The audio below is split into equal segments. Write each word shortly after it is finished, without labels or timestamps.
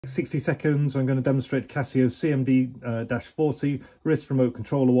60 seconds, I'm going to demonstrate the Casio CMD-40 wrist remote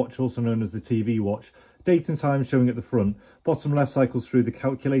controller watch, also known as the TV watch. Date and time showing at the front. Bottom left cycles through the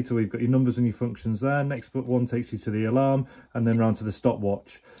calculator where you've got your numbers and your functions there. Next one takes you to the alarm and then round to the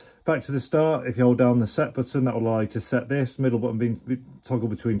stopwatch. Back to the start, if you hold down the set button, that will allow you to set this. Middle button being toggle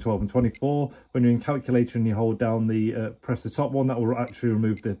between 12 and 24. When you're in calculator and you hold down the, press the top one, that will actually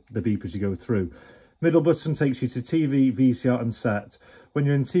remove the beep as you go through. Middle button takes you to TV, VCR and set. When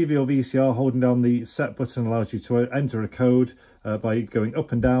you're in TV or VCR, holding down the set button allows you to enter a code by going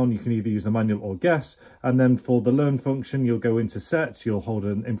up and down. You can either use the manual or guess. And then for the learn function, you'll go into set, you'll hold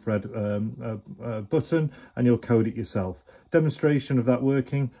an infrared button and you'll code it yourself. Demonstration of that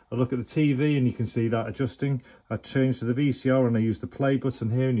working. I look at the TV and you can see that adjusting. I change to the VCR and I use the play button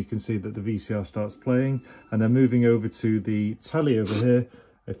here and you can see that the VCR starts playing. And then moving over to the telly over here,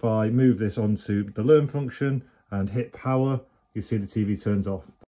 if I move this onto the learn function and hit power, you see the TV turns off.